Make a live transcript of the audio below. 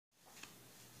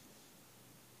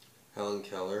Helen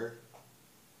Keller,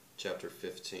 Chapter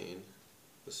 15,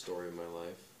 The Story of My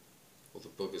Life. Well, the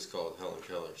book is called Helen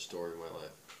Keller, Story of My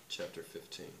Life, Chapter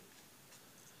 15.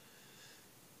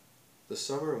 The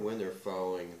summer and winter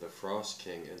following the Frost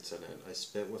King incident I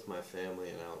spent with my family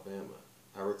in Alabama.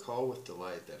 I recall with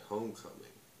delight that homecoming.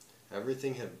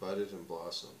 Everything had budded and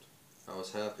blossomed. I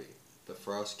was happy. The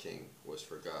Frost King was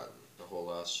forgotten. The whole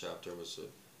last chapter was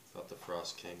about the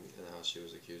Frost King and how she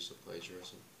was accused of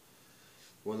plagiarism.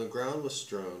 When the ground was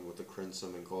strewn with the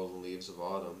crimson and golden leaves of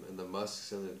autumn, and the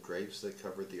musk-scented grapes that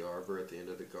covered the arbor at the end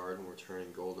of the garden were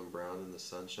turning golden brown in the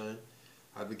sunshine,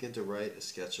 I began to write a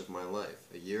sketch of my life,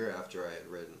 a year after I had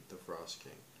written The Frost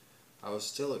King. I was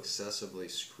still excessively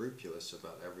scrupulous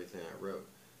about everything I wrote.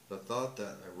 The thought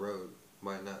that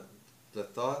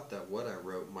what I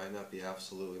wrote might not be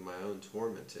absolutely my own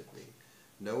tormented me.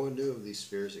 No one knew of these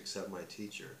fears except my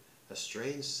teacher. A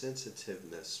strange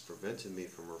sensitiveness prevented me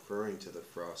from referring to the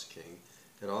Frost King,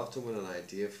 and often when an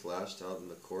idea flashed out in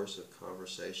the course of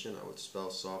conversation, I would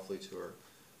spell softly to her,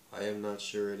 "I am not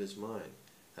sure it is mine."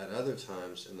 At other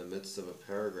times, in the midst of a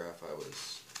paragraph I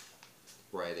was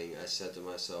writing, I said to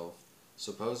myself,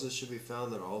 "Suppose it should be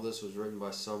found that all this was written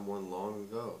by someone long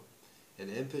ago." An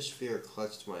impish fear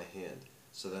clutched my hand,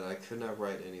 so that I could not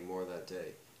write any more that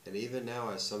day, and even now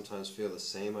I sometimes feel the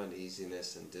same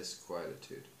uneasiness and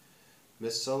disquietude.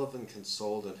 Miss Sullivan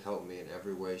consoled and helped me in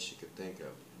every way she could think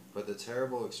of, but the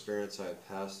terrible experience I had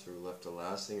passed through left a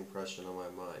lasting impression on my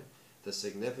mind, the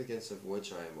significance of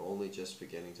which I am only just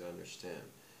beginning to understand.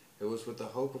 It was with the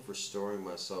hope of restoring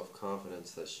my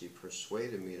self-confidence that she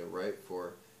persuaded me to write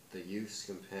for The Youth's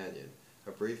Companion,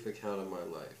 a brief account of my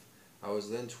life. I was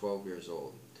then 12 years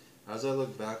old. As I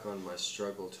look back on my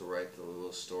struggle to write the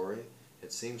little story,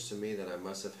 it seems to me that I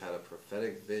must have had a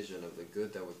prophetic vision of the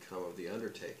good that would come of the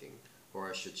undertaking, or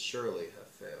I should surely have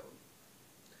failed.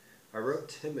 I wrote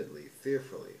timidly,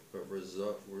 fearfully, but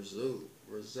resolutely,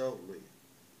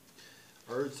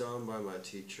 urged on by my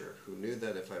teacher, who knew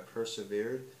that if I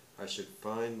persevered, I should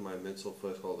find my mental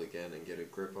foothold again and get a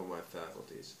grip on my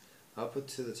faculties. Up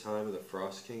to the time of the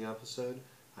Frost King episode,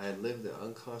 I had lived the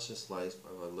unconscious life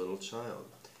of a little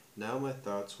child. Now my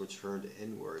thoughts were turned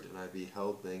inward, and I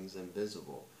beheld things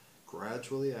invisible.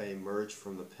 Gradually I emerged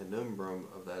from the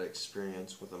penumbrum of that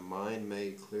experience with a mind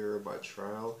made clearer by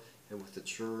trial and with a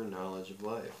truer knowledge of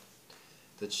life.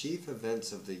 The chief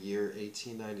events of the year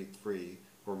 1893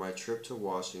 were my trip to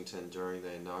Washington during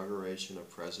the inauguration of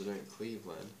President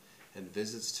Cleveland and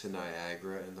visits to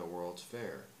Niagara and the World's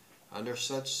Fair. Under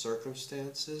such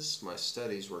circumstances, my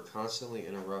studies were constantly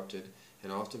interrupted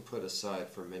and often put aside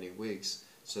for many weeks,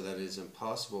 so that it is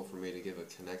impossible for me to give a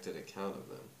connected account of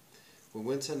them. We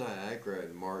went to Niagara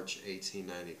in March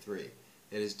 1893.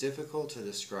 It is difficult to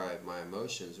describe my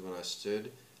emotions when I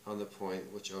stood on the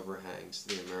point which overhangs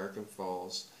the American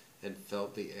Falls and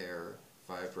felt the air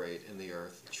vibrate and the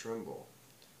earth tremble.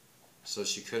 So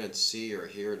she couldn't see or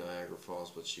hear Niagara Falls,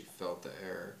 but she felt the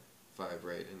air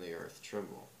vibrate and the earth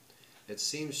tremble. It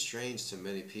seems strange to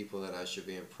many people that I should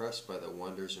be impressed by the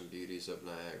wonders and beauties of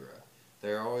Niagara.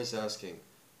 They are always asking,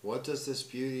 "What does this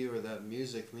beauty or that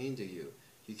music mean to you?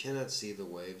 You cannot see the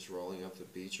waves rolling up the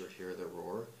beach or hear their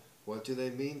roar. What do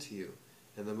they mean to you?"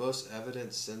 In the most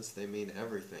evident sense, they mean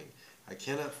everything. I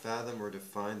cannot fathom or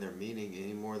define their meaning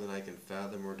any more than I can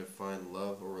fathom or define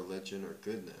love or religion or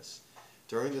goodness.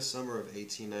 During the summer of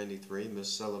 1893,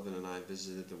 Miss Sullivan and I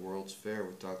visited the World's Fair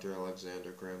with Dr.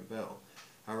 Alexander Graham Bell.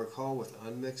 I recall with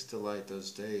unmixed delight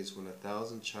those days when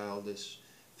 1,000 childish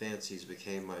fancies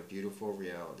became my beautiful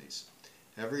realities.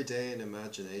 Every day in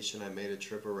imagination I made a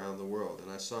trip around the world, and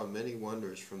I saw many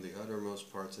wonders from the uttermost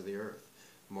parts of the earth,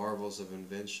 marvels of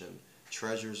invention,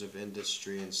 treasures of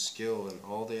industry and skill, and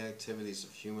all the activities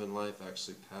of human life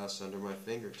actually passed under my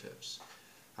fingertips.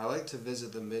 I liked to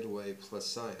visit the Midway plus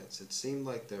science. It seemed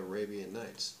like the Arabian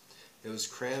Nights. It was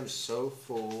crammed so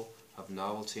full of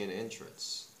novelty and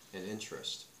interest.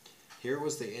 Here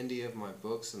was the India of my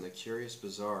books and the curious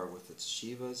bazaar with its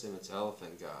Shivas and its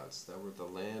elephant gods. That were the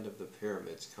land of the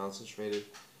pyramids concentrated.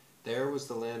 There was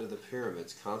the land of the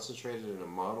pyramids concentrated in a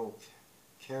model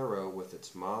Cairo with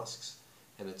its mosques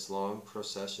and its long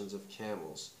processions of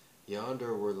camels.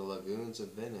 Yonder were the lagoons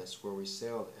of Venice, where we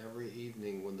sailed every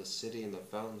evening when the city and the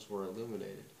fountains were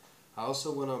illuminated. I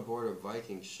also went on board a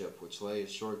Viking ship which lay a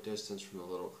short distance from the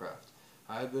little craft.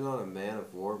 I had been on a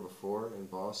man-of-war before in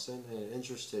Boston, and it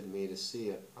interested me to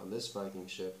see on this Viking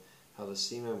ship how the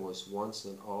seaman was once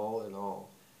an all in all,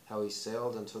 how he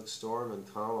sailed and took storm and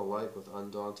calm alike with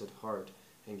undaunted heart,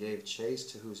 and gave chase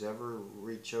to whosoever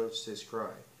reached his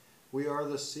cry. "We are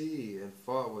the sea," and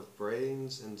fought with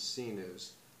brains and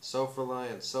sinews,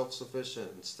 self-reliant,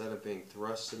 self-sufficient, instead of being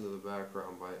thrust into the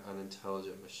background by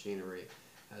unintelligent machinery,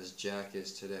 as Jack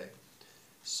is today.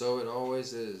 So it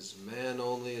always is. Man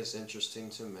only is interesting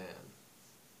to man.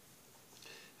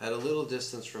 At a little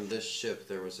distance from this ship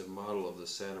there was a model of the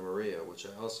Santa Maria, which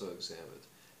I also examined.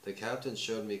 The captain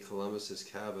showed me Columbus's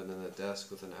cabin and a desk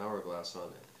with an hourglass on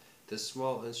it. This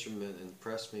small instrument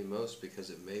impressed me most because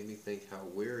it made me think how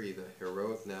weary the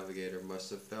heroic navigator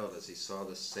must have felt as he saw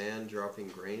the sand dropping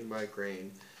grain by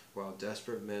grain while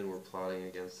desperate men were plotting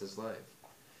against his life.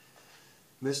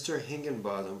 Mr.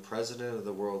 Higginbottom, president of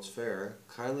the World's Fair,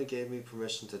 kindly gave me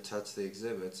permission to touch the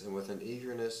exhibits, and with an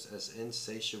eagerness as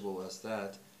insatiable as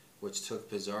that which took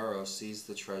Pizarro seized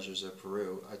the treasures of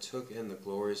Peru, I took in the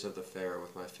glories of the fair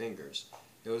with my fingers.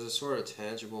 It was a sort of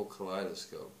tangible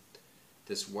kaleidoscope.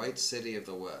 This white city of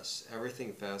the West,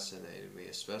 everything fascinated me,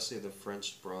 especially the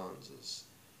French bronzes.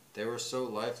 They were so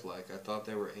lifelike, I thought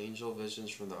they were angel visions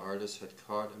from the artist had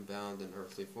caught and bound in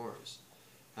earthly forms.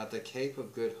 At the Cape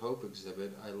of Good Hope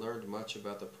exhibit, I learned much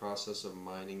about the process of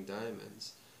mining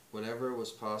diamonds. Whenever it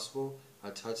was possible, I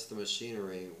touched the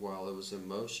machinery while it was in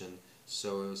motion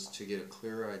so as to get a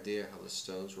clearer idea how the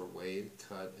stones were weighed,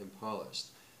 cut, and polished.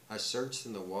 I searched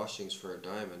in the washings for a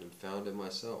diamond and found it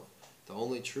myself. The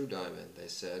only true diamond, they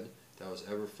said, that was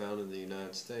ever found in the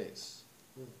United States.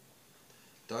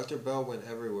 Dr. Bell went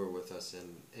everywhere with us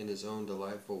and, in his own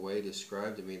delightful way,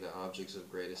 described to me the objects of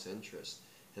greatest interest.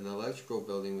 In the electrical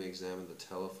building we examined the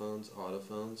telephones,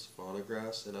 autophones,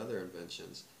 phonographs, and other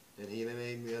inventions, and he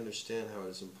made me understand how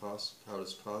it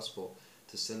is possible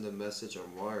to send a message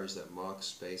on wires that mock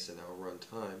space and outrun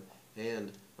time,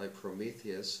 and, like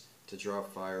Prometheus, to draw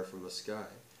fire from the sky.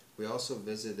 We also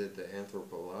visited the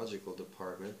anthropological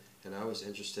department, and I was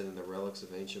interested in the relics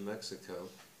of ancient Mexico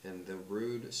and the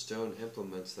rude stone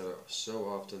implements that are so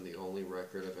often the only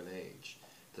record of an age,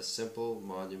 the simple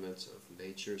monuments of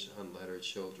nature's unlettered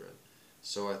children.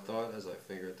 So I thought, as I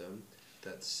fingered them,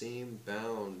 that seemed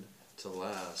bound to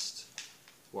last,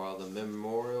 while the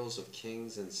memorials of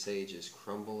kings and sages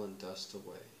crumble and dust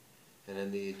away. And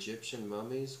in the Egyptian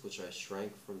mummies, which I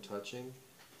shrank from touching,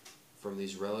 from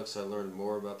these relics I learned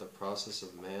more about the process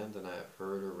of man than I have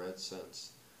heard or read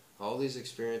since. All these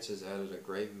experiences added a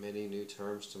great many new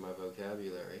terms to my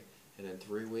vocabulary, and in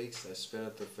 3 weeks I spent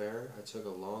at the fair, I took a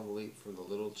long leap from the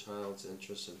little child's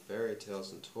interest in fairy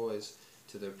tales and toys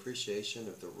to the appreciation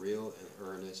of the real and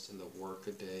earnest in the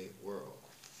workaday world.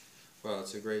 Wow,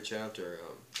 it's a great chapter.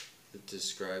 It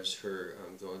describes her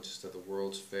going to the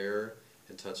World's Fair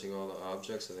and touching all the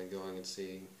objects, and then going and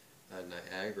seeing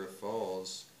Niagara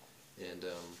Falls. And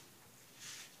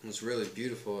it's really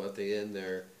beautiful at the end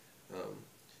there.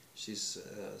 She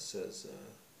says,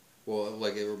 well,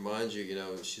 like it reminds you,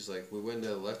 she's like, we went to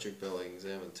the electric building,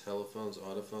 examined telephones,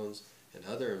 autophones, and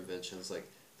other inventions. Like,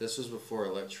 this was before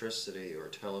electricity or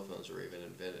telephones were even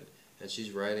invented. And she's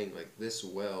writing, like, this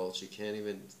well, she can't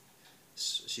even,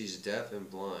 she's deaf and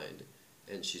blind,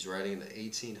 and she's writing in the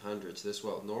 1800s. This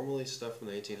well, normally stuff from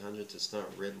the 1800s, it's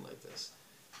not written like this.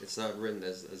 It's not written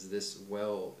as this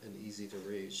well and easy to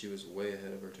read. She was way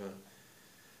ahead of her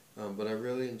time. But I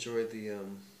really enjoyed the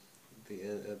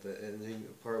ending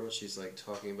part when she's like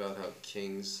talking about how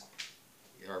kings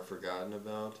are forgotten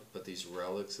about, but these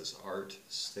relics, this art,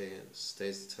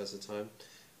 stays the test of time.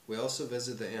 We also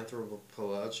visited the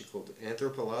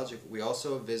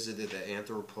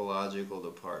anthropological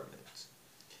department.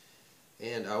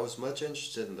 And I was much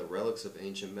interested in the relics of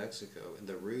ancient Mexico and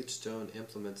the rude stone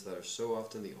implements that are so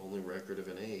often the only record of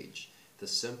an age, the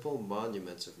simple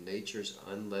monuments of nature's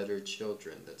unlettered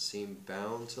children that seem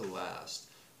bound to last,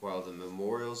 while the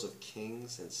memorials of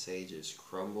kings and sages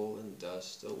crumble and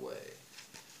dust away.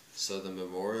 So the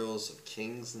memorials of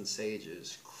kings and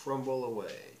sages crumble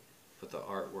away, but the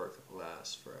artwork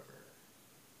lasts forever.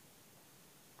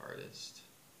 Artist.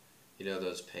 You know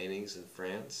those paintings in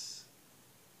France?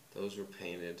 Those were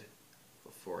painted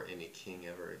before any king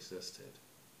ever existed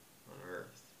on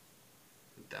Earth.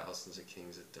 And thousands of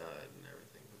kings had died and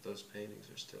everything, but those paintings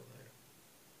are still there.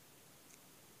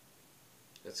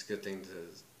 That's a good thing to...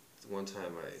 One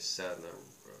time I sat in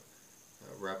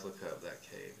a replica of that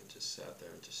cave and just sat there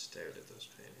and just stared at those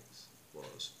paintings while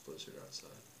it was blizzard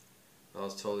outside. I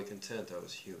was totally content I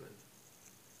was human.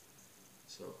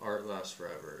 So art lasts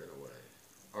forever in a way.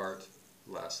 Art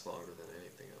lasts longer than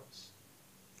anything else.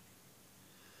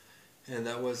 And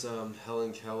that was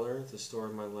Helen Keller, The Story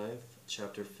of My Life,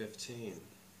 Chapter 15,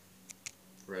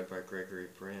 read by Gregory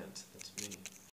Brandt. That's me.